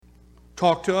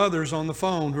Talk to others on the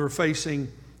phone who are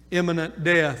facing imminent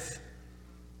death.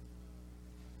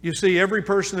 You see, every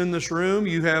person in this room,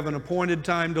 you have an appointed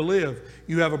time to live.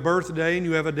 You have a birthday and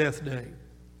you have a death day.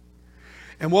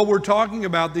 And what we're talking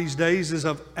about these days is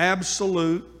of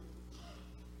absolute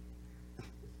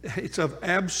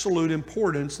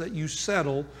importance that you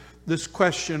settle this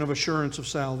question of assurance of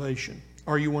salvation.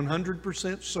 Are you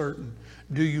 100% certain?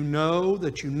 Do you know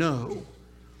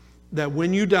that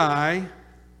when you die,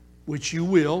 which you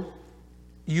will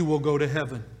go to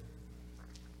heaven?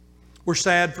 We're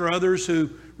sad for others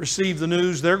who receive the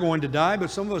news they're going to die, but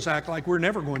some of us act like we're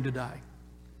never going to die.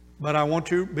 But I want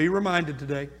to be reminded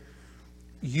today,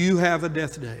 you have a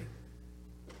death day.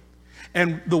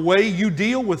 And the way you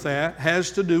deal with that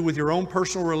has to do with your own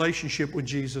personal relationship with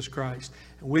Jesus Christ.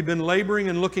 And we've been laboring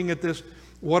and looking at this.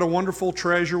 What a wonderful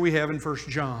treasure we have in 1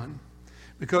 John.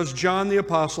 Because John the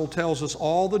Apostle tells us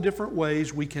all the different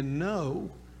ways we can know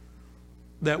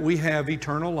that we have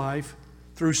eternal life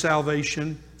through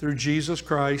salvation, through Jesus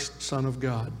Christ, Son of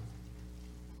God.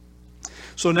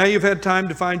 So now you've had time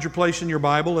to find your place in your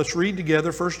Bible. Let's read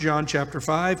together 1 John chapter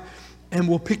 5. And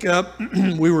we'll pick up,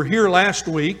 we were here last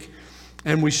week,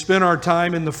 and we spent our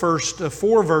time in the first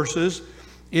 4 verses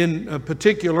in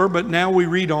particular, but now we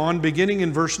read on, beginning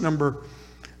in verse number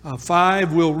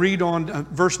 5. We'll read on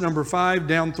verse number 5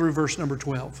 down through verse number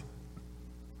 12.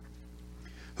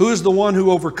 Who is the one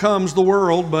who overcomes the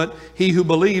world but he who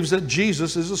believes that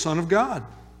Jesus is the Son of God?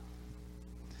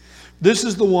 This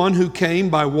is the one who came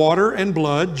by water and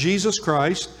blood, Jesus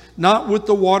Christ, not with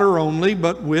the water only,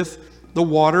 but with the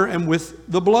water and with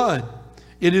the blood.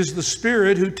 It is the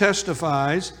Spirit who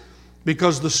testifies,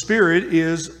 because the Spirit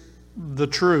is the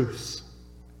truth.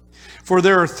 For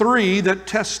there are 3 that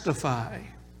testify: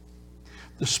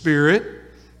 the Spirit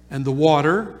and the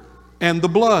water and the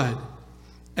blood.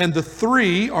 And the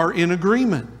 3 are in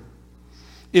agreement.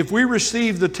 If we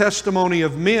receive the testimony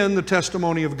of men, the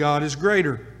testimony of God is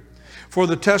greater. For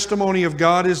the testimony of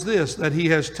God is this, that He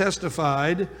has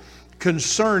testified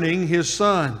concerning His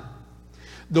Son.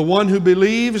 The one who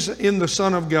believes in the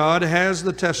Son of God has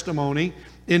the testimony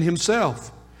in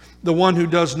himself. The one who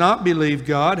does not believe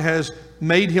God has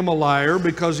made him a liar,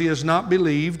 because he has not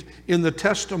believed in the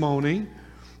testimony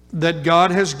that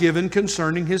God has given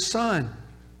concerning His Son.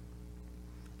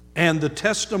 And the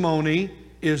testimony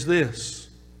is this,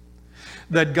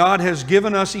 that God has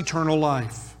given us eternal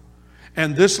life.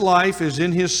 And this life is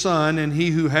in His Son, and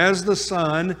he who has the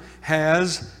Son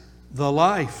has the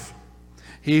life.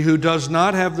 He who does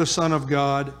not have the Son of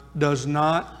God does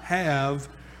not have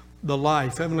the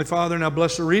life. Heavenly Father, now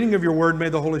bless the reading of your word. May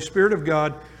the Holy Spirit of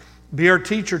God be our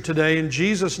teacher today. In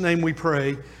Jesus' name we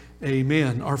pray,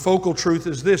 amen. Our focal truth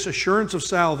is this: assurance of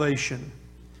salvation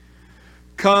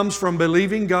comes from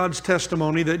believing God's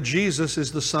testimony that Jesus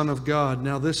is the Son of God.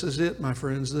 Now this is it, my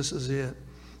friends, this is it.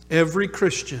 Every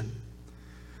Christian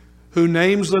who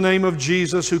names the name of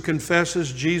Jesus, who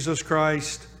confesses Jesus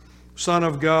Christ, Son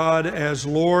of God, as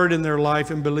Lord in their life,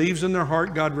 and believes in their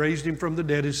heart God raised Him from the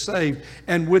dead, is saved.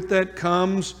 And with that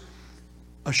comes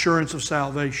assurance of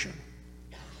salvation.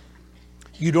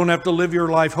 You don't have to live your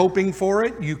life hoping for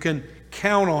it. You can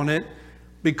count on it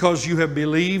because you have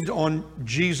believed on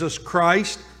Jesus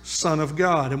Christ, Son of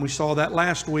God. And we saw that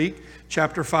last week,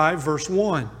 chapter 5, verse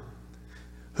 1.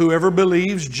 Whoever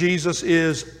believes Jesus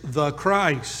is the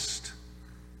Christ,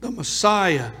 the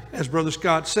Messiah, as Brother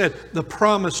Scott said, the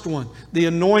promised one, the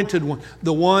anointed one,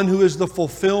 the one who is the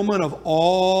fulfillment of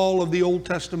all of the Old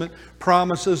Testament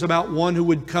promises about one who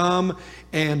would come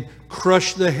and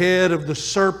crush the head of the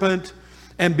serpent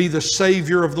and be the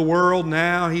Savior of the world.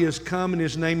 Now He has come, and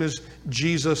His name is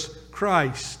Jesus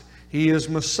Christ. He is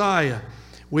Messiah.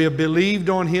 We have believed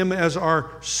on Him as our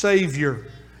Savior,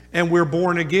 and we're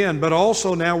born again. But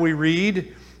also now we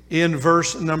read in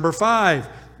verse number 5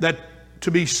 that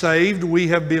to be saved, we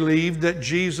have believed that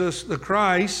Jesus the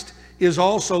Christ is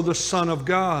also the Son of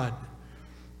God,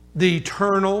 the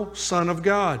eternal Son of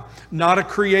God. Not a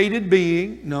created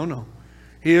being, no.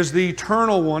 He is the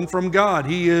eternal one from God.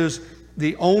 He is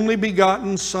the only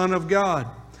begotten Son of God.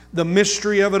 The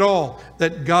mystery of it all,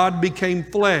 that God became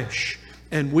flesh,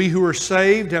 and we who are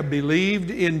saved have believed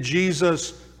in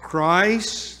Jesus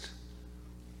Christ,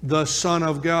 the Son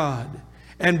of God.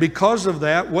 And because of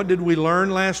that, what did we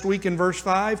learn last week in verse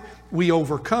 5? We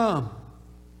overcome.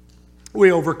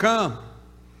 We overcome.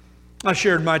 I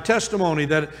shared my testimony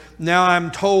that now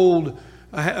I'm told,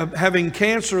 having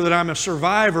cancer, that I'm a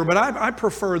survivor, but I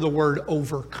prefer the word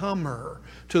overcomer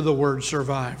to the word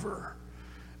survivor.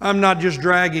 I'm not just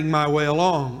dragging my way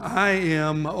along. I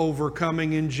am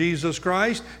overcoming in Jesus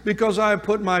Christ because I have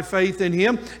put my faith in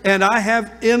Him and I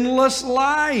have endless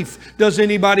life. Does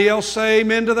anybody else say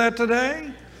amen to that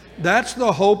today? That's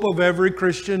the hope of every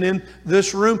Christian in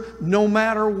this room, no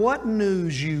matter what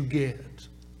news you get.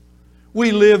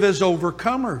 We live as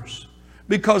overcomers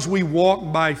because we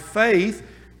walk by faith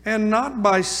and not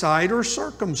by sight or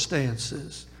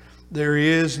circumstances. There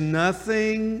is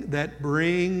nothing that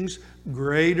brings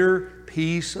greater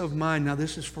peace of mind. Now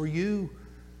this is for you.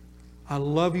 I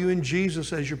love you in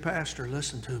Jesus as your pastor.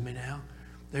 Listen to me now.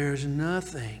 There's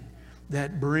nothing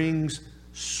that brings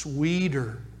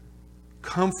sweeter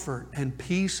comfort and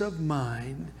peace of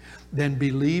mind than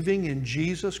believing in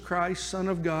Jesus Christ, Son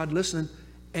of God. Listen,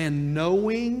 and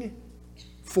knowing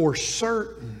for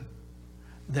certain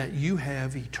that you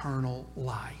have eternal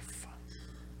life.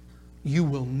 You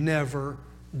will never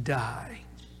die.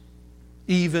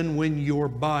 Even when your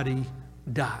body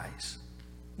dies,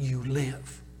 you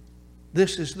live.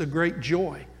 This is the great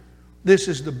joy. This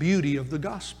is the beauty of the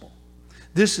gospel.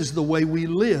 This is the way we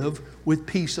live with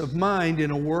peace of mind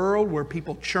in a world where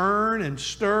people churn and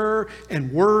stir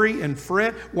and worry and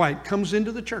fret. Why? It comes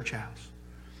into the church house.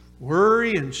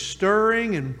 Worry and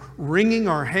stirring and wringing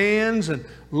our hands and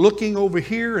looking over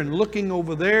here and looking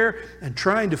over there and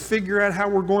trying to figure out how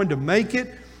we're going to make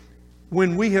it,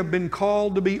 when we have been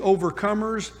called to be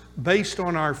overcomers based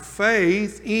on our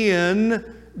faith in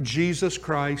Jesus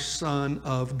Christ, Son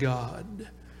of God.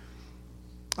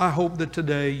 I hope that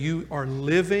today you are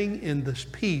living in this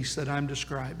peace that I'm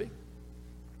describing.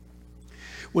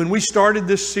 When we started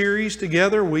this series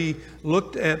together, we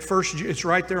looked at it's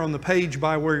right there on the page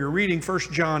by where you're reading,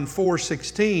 1 John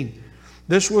 4:16.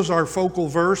 This was our focal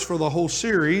verse for the whole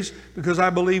series because I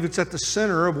believe it's at the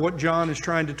center of what John is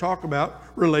trying to talk about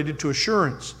related to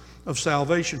assurance of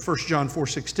salvation. 1 John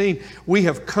 4:16. We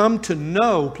have come to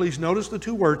know, please notice the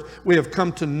two words, we have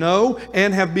come to know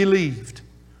and have believed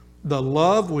the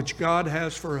love which God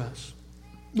has for us.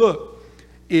 Look,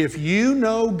 if you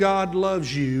know God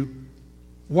loves you,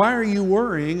 why are you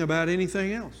worrying about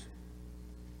anything else?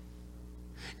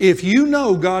 If you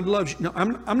know God loves you, no,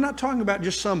 I'm not talking about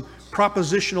just some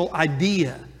propositional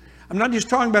idea. I'm not just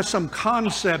talking about some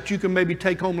concept you can maybe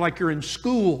take home like you're in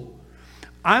school.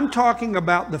 I'm talking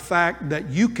about the fact that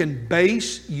you can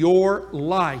base your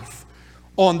life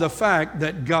on the fact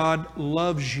that God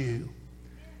loves you.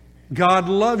 God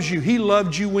loves you. He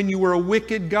loved you when you were a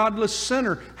wicked, godless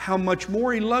sinner. How much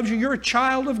more He loves you? You're a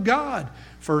child of God.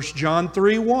 1 John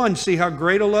 3:1. See how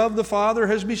great a love the Father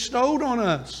has bestowed on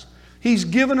us. He's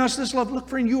given us this love. Look,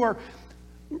 friend,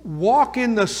 walk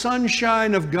in the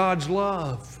sunshine of God's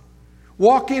love.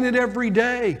 Walk in it every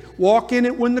day. Walk in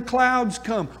it when the clouds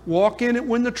come. Walk in it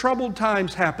when the troubled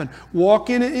times happen. Walk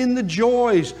in it in the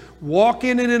joys. Walk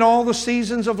in it in all the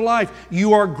seasons of life.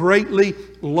 You are greatly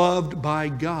loved by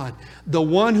God. The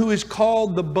one who is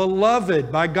called the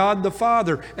beloved by God the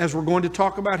Father, as we're going to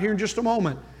talk about here in just a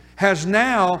moment, has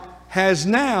now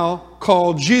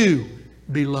called you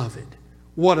beloved.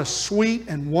 What a sweet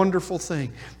and wonderful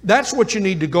thing. That's what you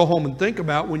need to go home and think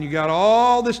about when you got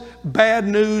all this bad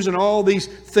news and all these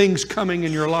things coming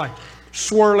in your life,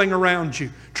 swirling around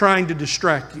you, trying to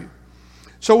distract you.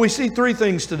 So we see three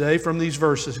things today from these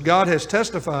verses. God has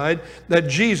testified that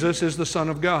Jesus is the Son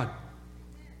of God.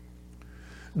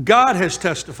 God has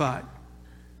testified.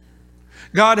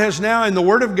 God has now, in the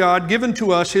Word of God, given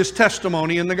to us His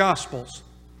testimony in the Gospels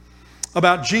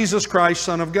about Jesus Christ,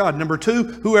 Son of God. Number two,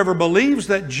 whoever believes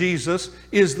that Jesus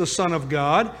is the Son of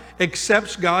God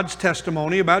accepts God's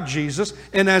testimony about Jesus,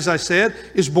 and as I said,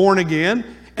 is born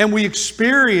again, and we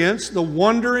experience the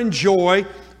wonder and joy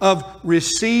of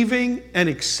receiving and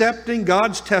accepting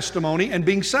God's testimony and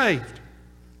being saved.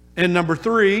 And number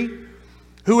three,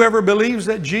 whoever believes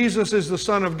that Jesus is the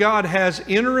Son of God has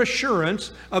inner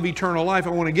assurance of eternal life. I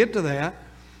want to get to that.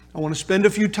 I want to spend a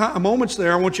few moments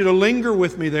there. I want you to linger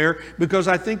with me there because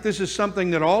I think this is something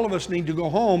that all of us need to go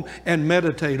home and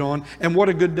meditate on. And what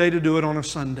a good day to do it on a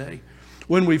Sunday.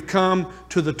 When we've come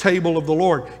to the table of the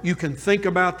Lord. You can think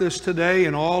about this today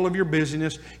in all of your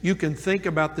busyness. You can think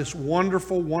about this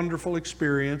wonderful, wonderful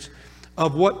experience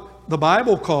of what the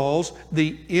Bible calls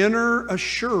the inner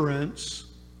assurance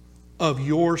of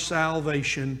your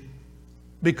salvation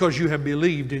because you have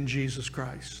believed in Jesus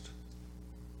Christ.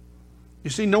 You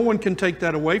see, no one can take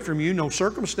that away from you. No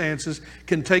circumstances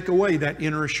can take away that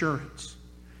inner assurance.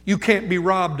 You can't be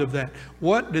robbed of that.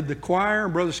 What did the choir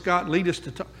and Brother Scott lead us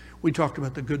to talk? We talked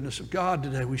about the goodness of God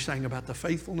today. We sang about the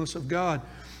faithfulness of God.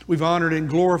 We've honored and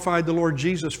glorified the Lord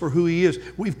Jesus for who He is.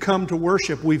 We've come to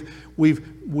worship. We've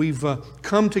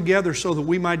come together so that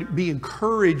we might be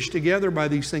encouraged together by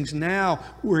these things. Now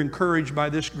we're encouraged by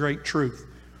this great truth.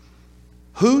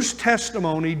 Whose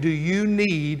testimony do you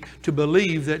need to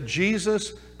believe that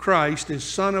Jesus Christ is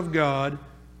Son of God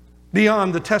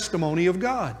beyond the testimony of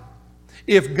God?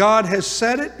 If God has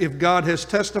said it, if God has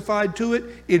testified to it,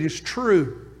 it is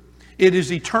true. It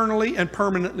is eternally and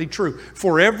permanently true.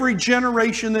 For every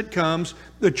generation that comes,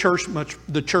 the church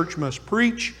must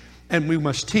preach and we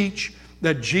must teach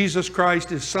that Jesus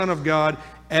Christ is Son of God,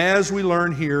 as we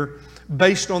learn here,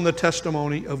 based on the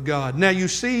testimony of God. Now you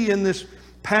see in this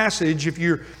passage, if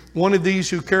you're one of these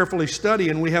who carefully study,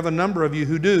 and we have a number of you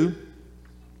who do,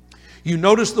 you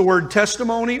notice the word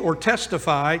testimony or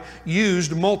testify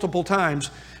used multiple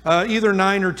times, either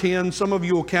 9 or 10. Some of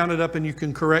you will count it up and you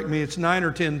can correct me. It's 9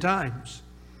 or 10 times.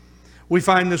 We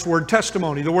find this word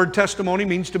testimony. The word testimony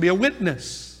means to be a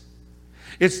witness.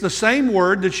 It's the same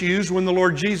word that's used when the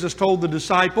Lord Jesus told the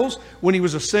disciples when He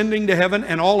was ascending to heaven,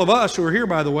 and all of us who are here,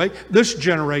 by the way, this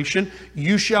generation,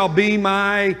 you shall be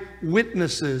my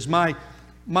witnesses, my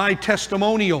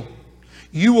testimonial.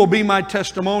 You will be my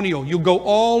testimonial. You'll go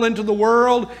all into the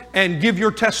world and give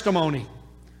your testimony.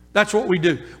 That's what we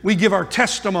do. We give our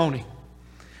testimony.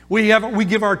 We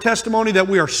give our testimony that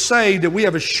we are saved, that we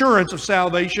have assurance of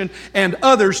salvation, and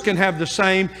others can have the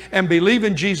same and believe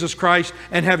in Jesus Christ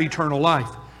and have eternal life.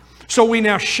 So we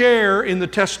now share in the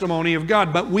testimony of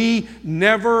God, but we're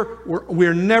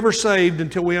never saved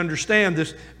until we understand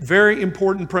this very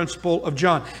important principle of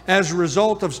John. As a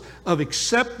result of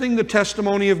accepting the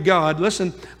testimony of God,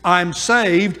 listen, I'm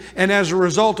saved, and as a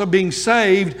result of being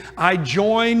saved, I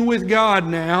join with God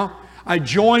now. I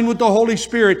join with the Holy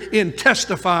Spirit in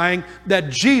testifying that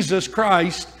Jesus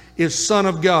Christ is Son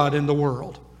of God in the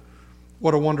world.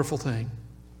 What a wonderful thing.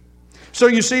 So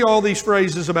you see all these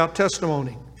phrases about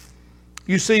testimony.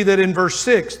 You see that in verse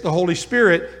 6, the Holy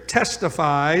Spirit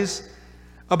testifies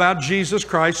about Jesus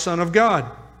Christ, Son of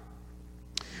God.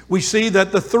 We see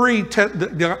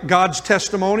that God's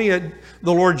testimony at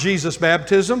the Lord Jesus'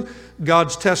 baptism,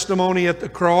 God's testimony at the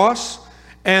cross,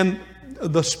 and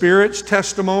the Spirit's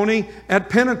testimony at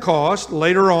Pentecost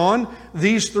later on,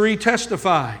 these three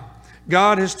testify.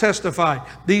 God has testified.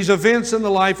 These events in the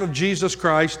life of Jesus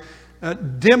Christ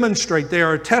demonstrate, they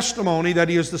are a testimony that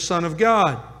He is the Son of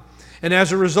God. And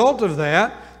as a result of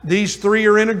that, these three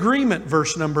are in agreement,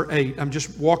 verse number 8. I'm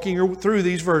just walking through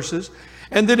these verses.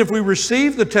 And then if we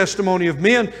receive the testimony of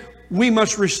men, we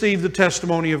must receive the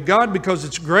testimony of God because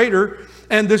it's greater.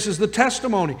 And this is the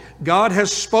testimony. God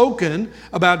has spoken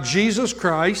about Jesus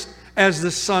Christ as the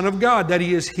Son of God, that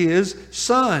He is His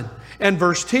Son. And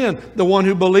verse 10, the one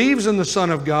who believes in the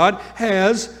Son of God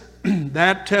has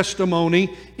that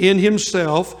testimony in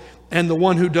himself, and the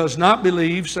one who does not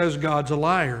believe says God's a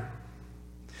liar,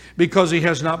 because he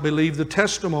has not believed the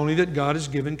testimony that God has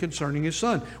given concerning His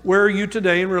Son. Where are you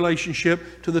today in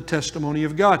relationship to the testimony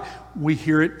of God? We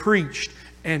hear it preached,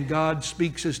 and God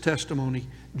speaks His testimony.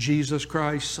 Jesus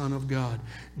Christ, Son of God.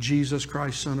 Jesus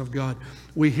Christ, Son of God.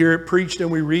 We hear it preached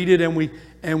and we read it and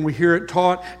we hear it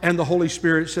taught, and the Holy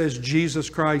Spirit says, Jesus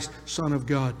Christ, Son of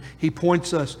God. He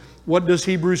points us. What does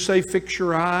Hebrews say? Fix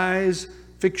your eyes.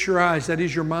 Fix your eyes. That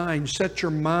is your mind. Set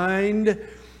your mind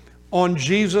on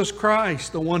Jesus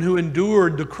Christ, the one who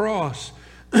endured the cross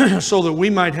so that we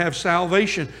might have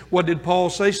salvation. What did Paul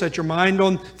say? Set your mind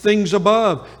on things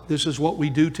above. This is what we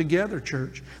do together,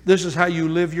 church. This is how you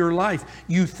live your life.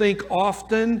 You think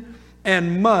often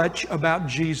and much about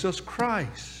Jesus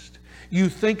Christ. You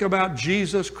think about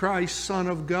Jesus Christ, Son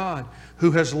of God,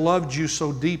 who has loved you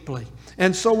so deeply.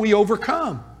 And so we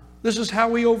overcome. This is how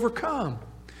we overcome.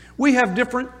 We have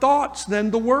different thoughts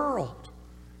than the world.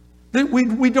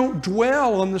 We don't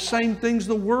dwell on the same things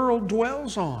the world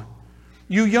dwells on.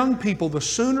 You young people, the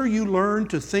sooner you learn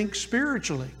to think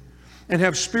spiritually and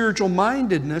have spiritual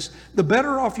mindedness, the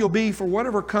better off you'll be for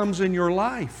whatever comes in your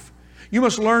life. You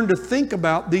must learn to think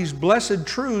about these blessed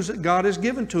truths that God has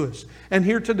given to us. And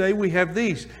here today we have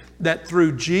these, that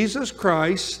through Jesus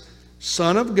Christ,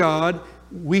 Son of God,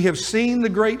 we have seen the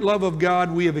great love of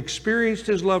God. We have experienced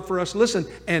His love for us. Listen,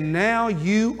 and now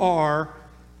you are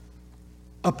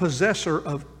a possessor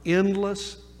of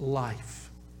endless life.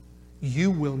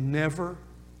 You will never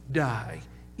die,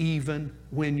 even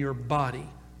when your body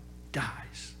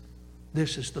dies.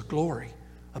 This is the glory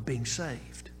of being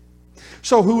saved.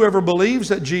 So whoever believes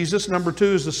that Jesus, number 2,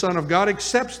 is the Son of God,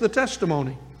 accepts the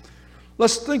testimony.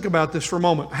 Let's think about this for a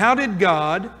moment. How did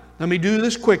God, let me do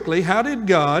this quickly, how did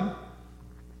God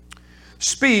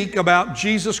speak about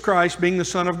Jesus Christ being the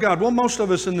Son of God? Well, most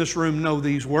of us in this room know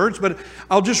these words, but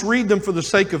I'll just read them for the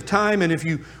sake of time. And if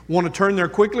you want to turn there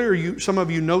quickly, or some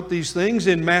of you note these things,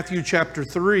 in Matthew chapter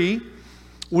 3,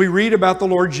 we read about the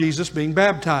Lord Jesus being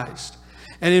baptized.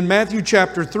 And in Matthew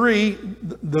chapter 3,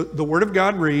 the Word of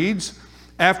God reads,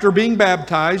 "After being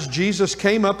baptized, Jesus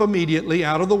came up immediately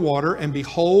out of the water, and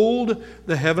behold,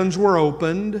 the heavens were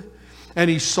opened, and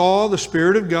he saw the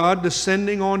Spirit of God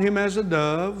descending on him as a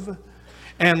dove,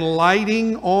 and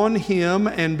lighting on him,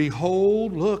 and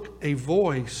behold, look, a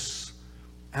voice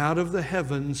out of the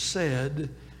heavens said,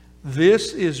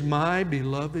 'This is my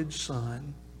beloved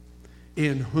Son,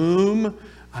 in whom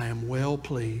I am well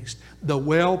pleased.'" The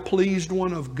well-pleased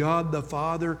one of God the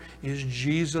Father is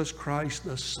Jesus Christ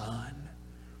the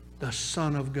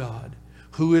Son of God.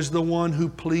 Who is the one who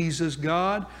pleases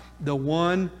God? The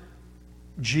one,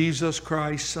 Jesus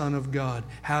Christ, Son of God.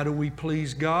 How do we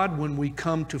please God? When we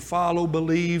come to follow,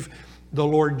 believe the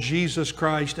Lord Jesus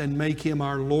Christ and make Him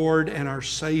our Lord and our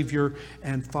Savior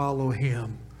and follow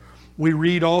Him. We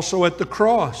read also at the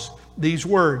cross these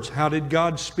words. How did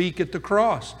God speak at the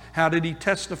cross? How did He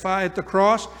testify at the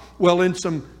cross? Well, in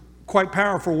some quite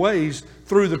powerful ways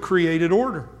through the created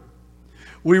order.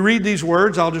 We read these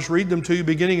words. I'll just read them to you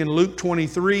beginning in Luke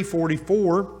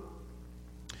 23:44.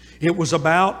 It was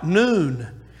about noon.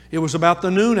 It was about the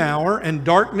noon hour, and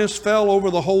darkness fell over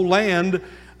the whole land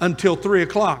until 3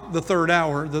 o'clock, the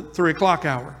 3 o'clock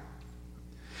hour.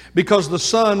 Because the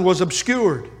sun was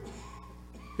obscured.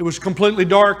 It was completely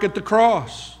dark at the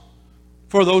cross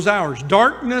for those hours.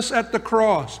 Darkness at the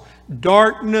cross.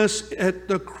 Darkness at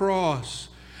the cross.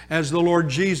 As the Lord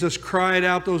Jesus cried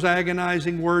out those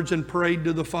agonizing words and prayed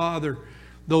to the Father.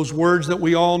 Those words that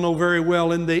we all know very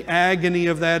well. In the agony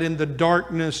of that, in the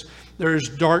darkness, there is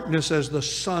darkness as the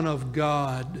Son of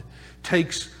God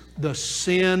takes the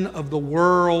sin of the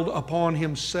world upon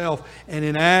Himself. And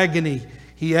in agony,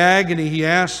 He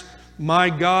asks, my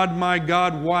God,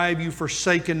 why have you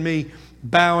forsaken me?"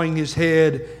 Bowing His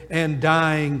head and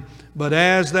dying. But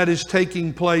as that is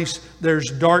taking place,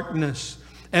 there's darkness.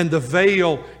 And the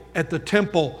veil at the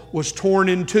temple was torn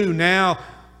in two. Now,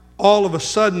 all of a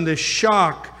sudden, this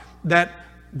shock, that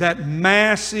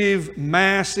massive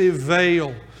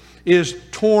veil is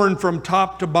torn from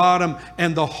top to bottom,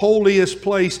 and the holiest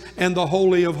place and the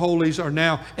Holy of Holies are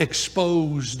now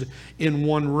exposed in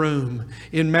one room.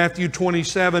 In Matthew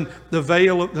 27,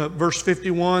 verse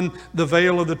 51, the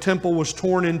veil of the temple was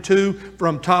torn in two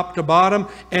from top to bottom,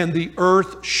 and the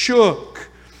earth shook,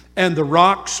 and the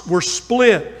rocks were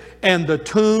split, and the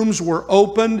tombs were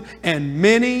opened, and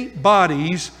many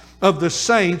bodies of the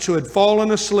saints who had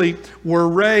fallen asleep were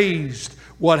raised.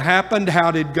 What happened? How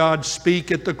did God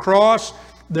speak at the cross?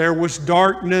 There was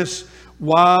darkness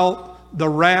while the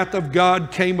wrath of God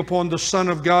came upon the Son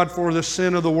of God for the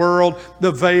sin of the world.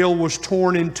 The veil was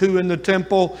torn in two in the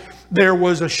temple. There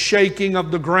was a shaking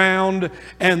of the ground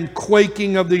and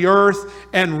quaking of the earth,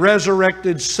 and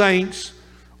resurrected saints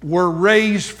were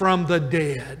raised from the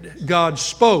dead. God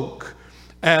spoke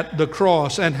at the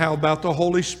cross. And how about the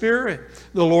Holy Spirit?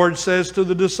 The Lord says to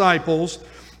the disciples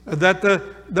that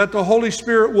the Holy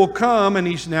Spirit will come, and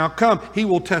He's now come. He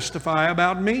will testify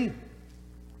about me.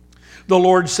 The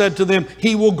Lord said to them,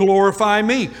 He will glorify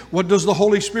me. What does the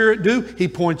Holy Spirit do? He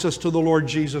points us to the Lord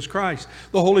Jesus Christ.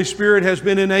 The Holy Spirit has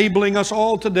been enabling us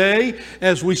all today,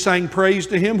 as we sang praise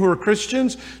to Him who are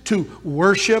Christians, to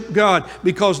worship God,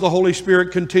 because the Holy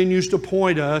Spirit continues to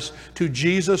point us to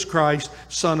Jesus Christ,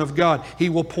 Son of God. He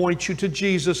will point you to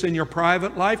Jesus in your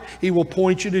private life. He will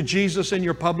point you to Jesus in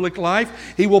your public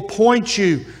life. He will point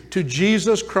you to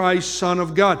Jesus Christ, Son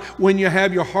of God. When you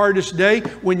have your hardest day,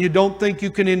 when you don't think you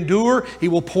can endure, He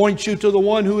will point you to the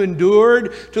one who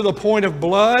endured to the point of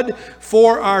blood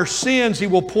for our sins. He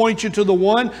will point you to the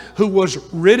one who was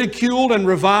ridiculed and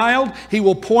reviled. He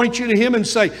will point you to Him and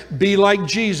say, be like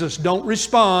Jesus. Don't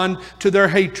respond to their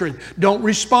hatred. Don't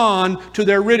respond to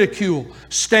their ridicule.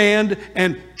 Stand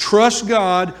and trust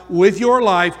God with your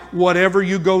life, whatever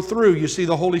you go through. You see,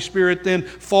 the Holy Spirit then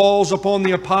falls upon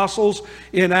the apostles.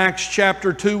 In Acts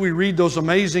chapter 2, we read those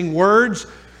amazing words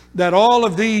that all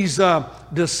of these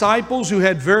disciples who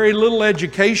had very little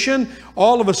education,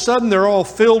 all of a sudden they're all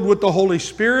filled with the Holy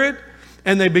Spirit,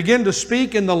 and they begin to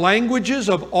speak in the languages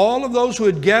of all of those who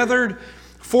had gathered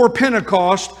for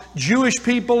Pentecost, Jewish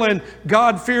people and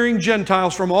God-fearing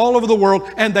Gentiles from all over the world.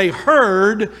 And they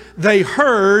heard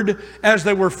as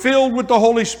they were filled with the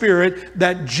Holy Spirit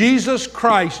that Jesus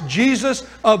Christ, Jesus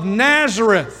of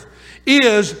Nazareth,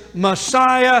 is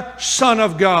Messiah, Son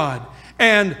of God.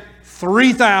 And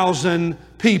 3,000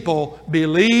 people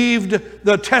believed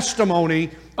the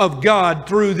testimony of God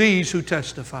through these who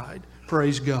testified.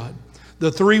 Praise God.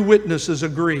 The three witnesses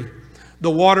agree.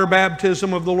 The water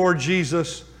baptism of the Lord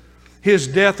Jesus, His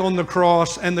death on the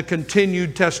cross, and the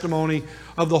continued testimony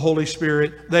of the Holy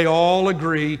Spirit. They all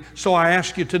agree. So I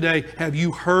ask you today, have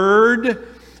you heard,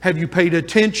 have you paid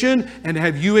attention, and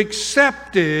have you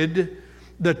accepted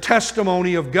the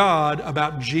testimony of God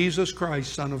about Jesus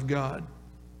Christ, Son of God?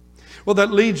 Well,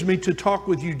 that leads me to talk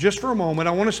with you just for a moment.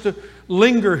 I want us to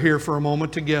linger here for a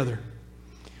moment together.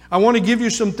 I want to give you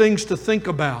some things to think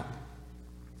about.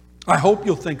 I hope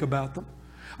you'll think about them.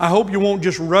 I hope you won't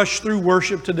just rush through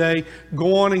worship today,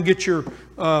 go on and get your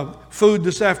food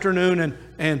this afternoon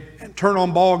and turn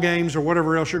on ball games or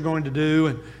whatever else you're going to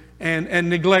do and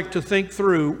neglect to think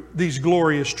through these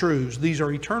glorious truths. These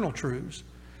are eternal truths.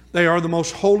 They are the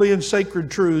most holy and sacred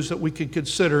truths that we could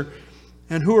consider.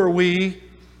 And who are we?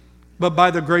 But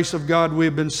by the grace of God, we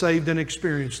have been saved and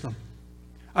experienced them.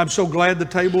 I'm so glad the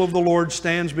table of the Lord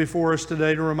stands before us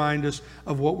today to remind us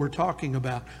of what we're talking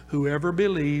about. Whoever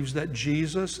believes that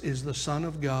Jesus is the Son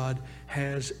of God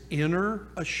has inner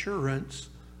assurance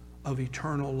of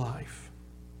eternal life.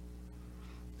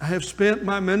 I have spent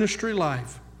my ministry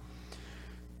life,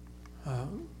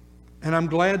 and I'm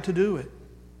glad to do it,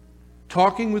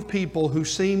 talking with people who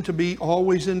seem to be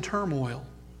always in turmoil.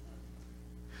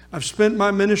 I've spent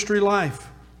my ministry life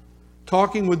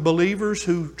talking with believers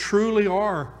who truly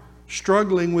are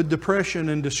struggling with depression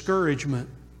and discouragement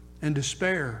and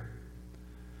despair.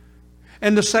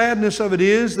 And the sadness of it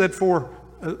is that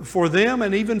for them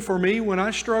and even for me, when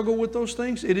I struggle with those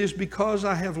things, it is because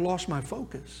I have lost my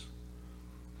focus.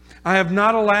 I have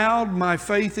not allowed my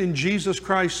faith in Jesus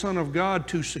Christ, Son of God,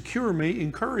 to secure me,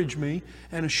 encourage me,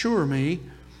 and assure me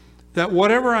that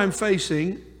whatever I'm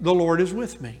facing, the Lord is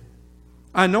with me.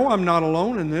 I know I'm not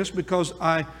alone in this because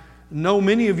I know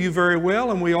many of you very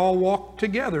well, and we all walk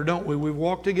together, don't we? We've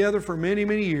walked together for many,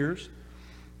 many years,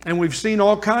 and we've seen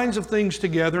all kinds of things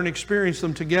together and experienced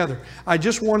them together. I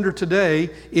just wonder today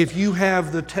if you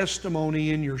have the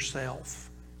testimony in yourself.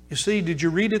 You see, did you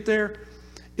read it there?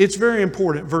 It's very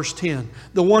important. Verse 10.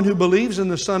 The one who believes in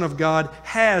the Son of God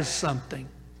has something.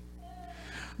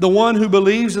 The one who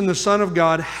believes in the Son of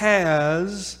God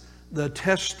has the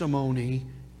testimony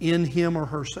in him or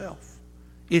herself.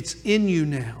 It's in you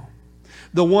now.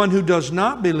 The one who does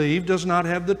not believe does not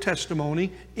have the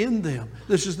testimony in them.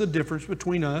 This is the difference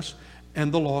between us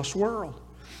and the lost world.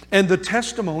 And the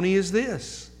testimony is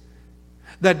this,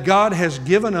 that God has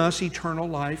given us eternal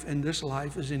life, and this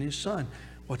life is in His Son.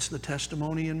 What's the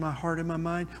testimony in my heart and my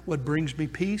mind? What brings me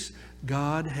peace?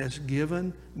 God has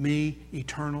given me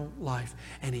eternal life.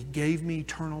 And He gave me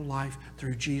eternal life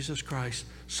through Jesus Christ,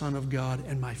 Son of God,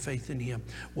 and my faith in Him.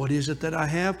 What is it that I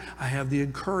have? I have the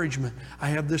encouragement. I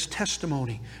have this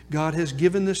testimony. God has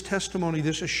given this testimony,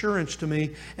 this assurance to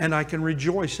me, and I can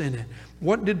rejoice in it.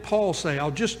 What did Paul say?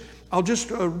 I'll just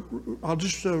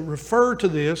refer to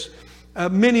this.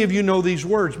 Many of you know these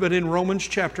words, but in Romans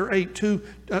chapter 8,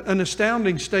 an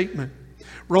astounding statement.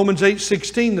 Romans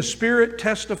 8:16, the Spirit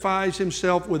testifies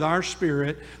Himself with our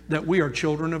spirit that we are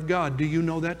children of God. Do you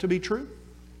know that to be true?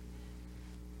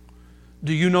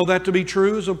 Do you know that to be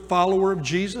true as a follower of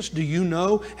Jesus? Do you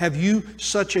know? Have you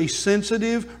such a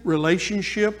sensitive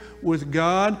relationship with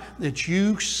God that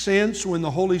you sense when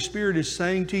the Holy Spirit is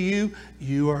saying to you,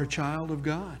 you are a child of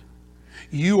God.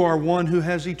 You are one who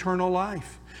has eternal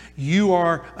life. You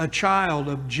are a child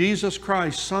of Jesus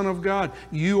Christ, Son of God.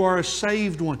 You are a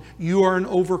saved one. You are an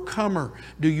overcomer.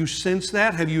 Do you sense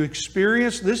that? Have you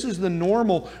experienced? This is the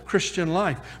normal Christian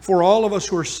life. For all of us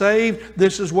who are saved,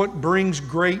 this is what brings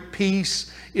great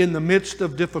peace in the midst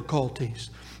of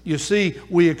difficulties. You see,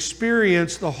 we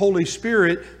experience the Holy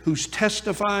Spirit who's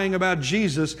testifying about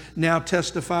Jesus, now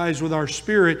testifies with our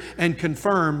spirit and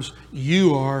confirms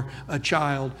you are a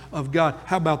child of God.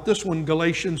 How about this one,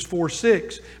 Galatians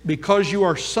 4:6? Because you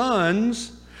are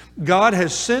sons, God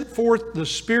has sent forth the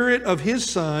Spirit of His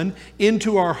Son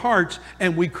into our hearts,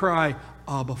 and we cry,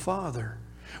 Abba, Father.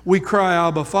 We cry,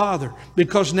 Abba, Father,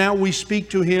 because now we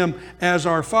speak to Him as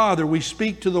our Father. We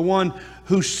speak to the one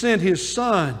who sent His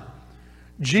Son,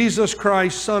 Jesus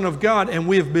Christ, Son of God, and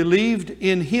we have believed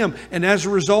in Him. And as a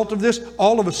result of this,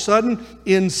 all of a sudden,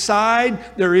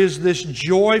 inside, there is this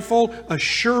joyful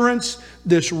assurance,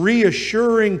 this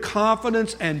reassuring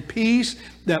confidence and peace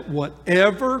that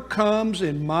whatever comes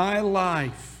in my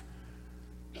life,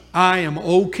 I am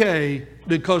okay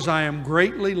because I am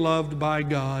greatly loved by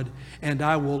God, and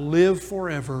I will live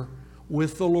forever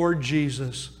with the Lord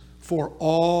Jesus for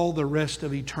all the rest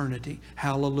of eternity.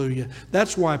 Hallelujah.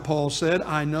 That's why Paul said,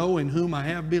 I know in whom I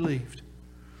have believed.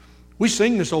 We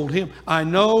sing this old hymn, I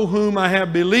know whom I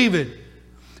have believed.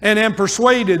 and am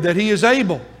persuaded that He is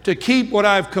able to keep what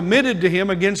I've committed to Him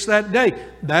against that day.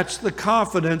 That's the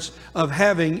confidence of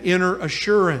having inner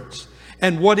assurance.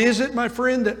 And what is it, my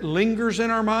friend, that lingers in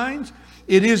our minds?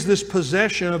 It is this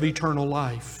possession of eternal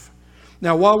life.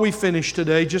 Now, while we finish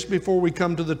today, just before we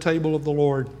come to the table of the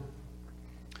Lord,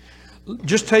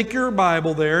 just take your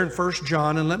Bible there in 1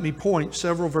 John and let me point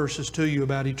several verses to you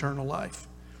about eternal life.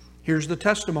 Here's the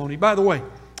testimony. By the way,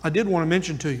 I did want to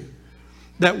mention to you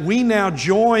that we now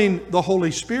join the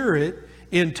Holy Spirit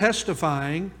in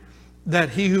testifying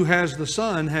that he who has the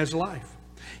Son has life.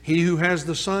 He who has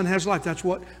the Son has life. That's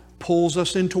what pulls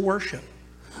us into worship.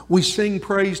 We sing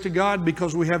praise to God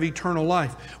because we have eternal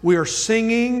life. We are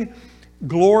singing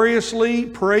gloriously,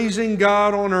 praising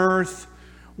God on earth,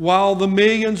 while the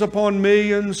millions upon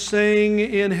millions sing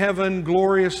in heaven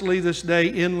gloriously this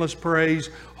day, endless praise.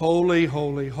 Holy,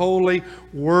 holy, holy,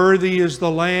 worthy is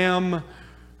the Lamb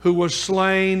who was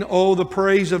slain. Oh, the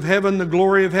praise of heaven, the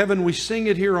glory of heaven. We sing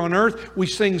it here on earth. We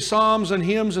sing psalms and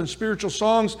hymns and spiritual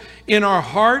songs in our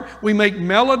heart. We make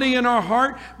melody in our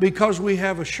heart because we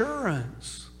have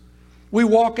assurance. We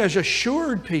walk as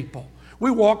assured people. We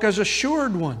walk as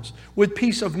assured ones with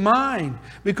peace of mind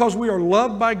because we are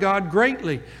loved by God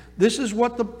greatly. This is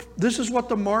what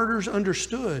the martyrs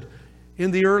understood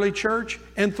in the early church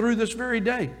and through this very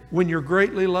day. When you're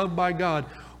greatly loved by God,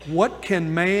 what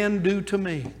can man do to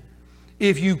me?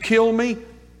 If you kill me,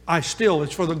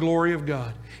 it's for the glory of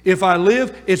God. If I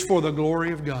live, it's for the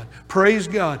glory of God. Praise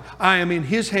God. I am in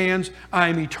His hands. I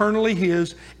am eternally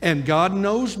His. And God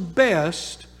knows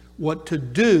best what to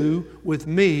do with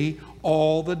me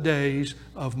all the days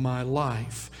of my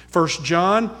life. 1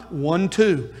 John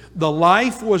 1:2. The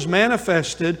life was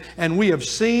manifested, and we have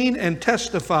seen and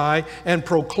testify and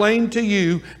proclaim to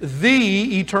you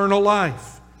the eternal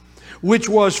life, which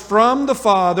was from the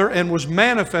Father and was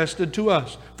manifested to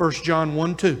us. 1 John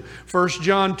 1:2. 1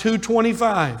 John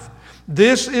 2:25.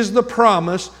 This is the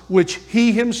promise which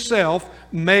He Himself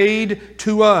made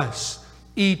to us,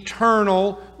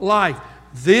 eternal life.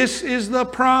 This is the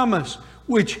promise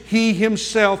which He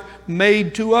Himself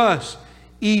made to us,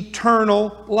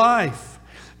 eternal life.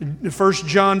 1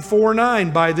 John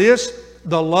 4:9. By this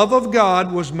the love of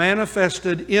God was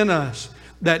manifested in us,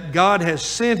 that God has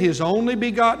sent His only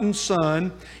begotten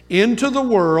Son into the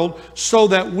world so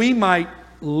that we might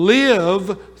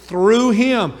live through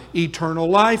Him. Eternal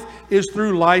life is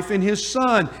through life in His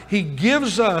Son. He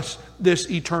gives us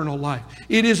this eternal life.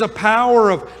 It is a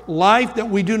power of life that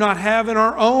we do not have in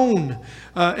our own.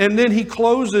 And then he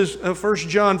closes 1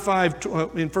 John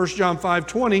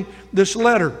 5:20 this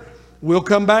letter. We'll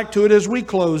come back to it as we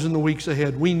close in the weeks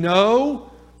ahead. We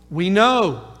know.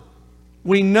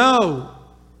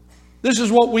 This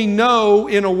is what we know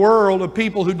in a world of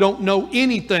people who don't know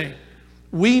anything.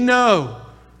 We know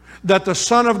that the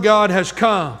Son of God has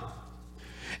come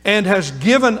and has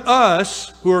given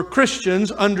us, who are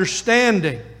Christians,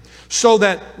 understanding so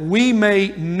that we may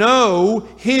know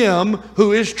Him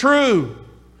who is true.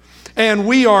 And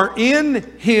we are in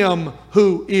Him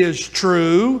who is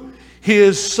true,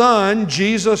 His Son,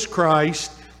 Jesus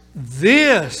Christ.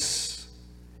 This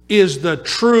is the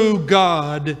true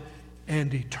God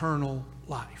and eternal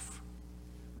life.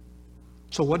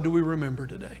 So what do we remember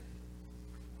today?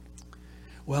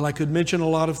 Well, I could mention a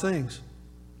lot of things.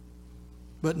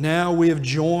 But now we have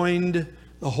joined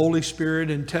the Holy Spirit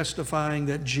in testifying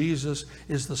that Jesus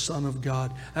is the Son of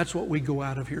God. That's what we go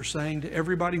out of here saying to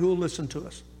everybody who will listen to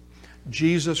us.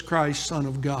 Jesus Christ, Son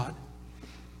of God.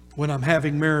 When I'm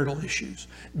having marital issues.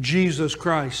 Jesus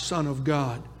Christ, Son of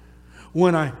God.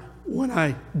 When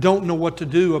I don't know what to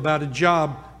do about a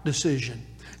job decision.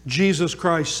 Jesus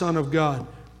Christ, Son of God.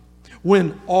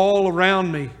 When all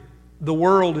around me the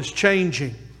world is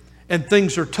changing and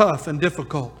things are tough and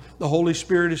difficult, the Holy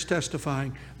Spirit is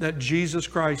testifying that Jesus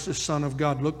Christ is Son of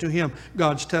God. Look to Him.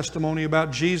 God's testimony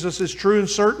about Jesus is true and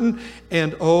certain.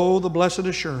 And oh, the blessed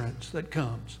assurance that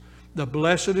comes. The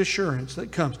blessed assurance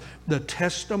that comes. The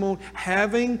testimony,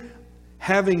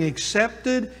 having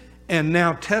accepted and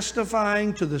now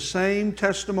testifying to the same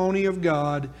testimony of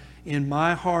God in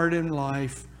my heart and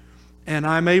life. And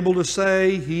I'm able to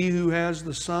say, He who has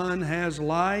the Son has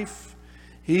life.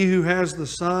 He who has the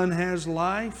Son has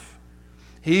life.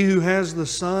 He who has the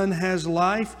Son has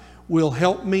life will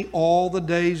help me all the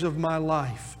days of my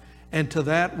life. And to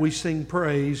that we sing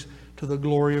praise to the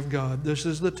glory of God. This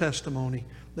is the testimony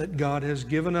that God has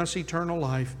given us eternal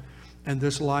life, and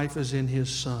this life is in His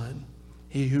Son.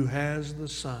 He who has the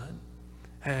Son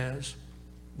has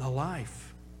the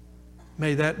life.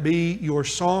 May that be your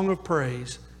song of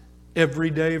praise every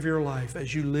day of your life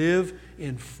as you live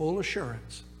in full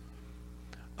assurance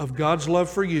of God's love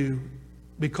for you,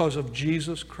 because of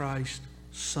Jesus Christ,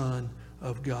 Son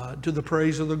of God. To the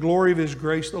praise of the glory of His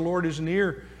grace, the Lord is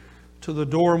near to the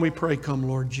door, and we pray, come,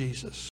 Lord Jesus.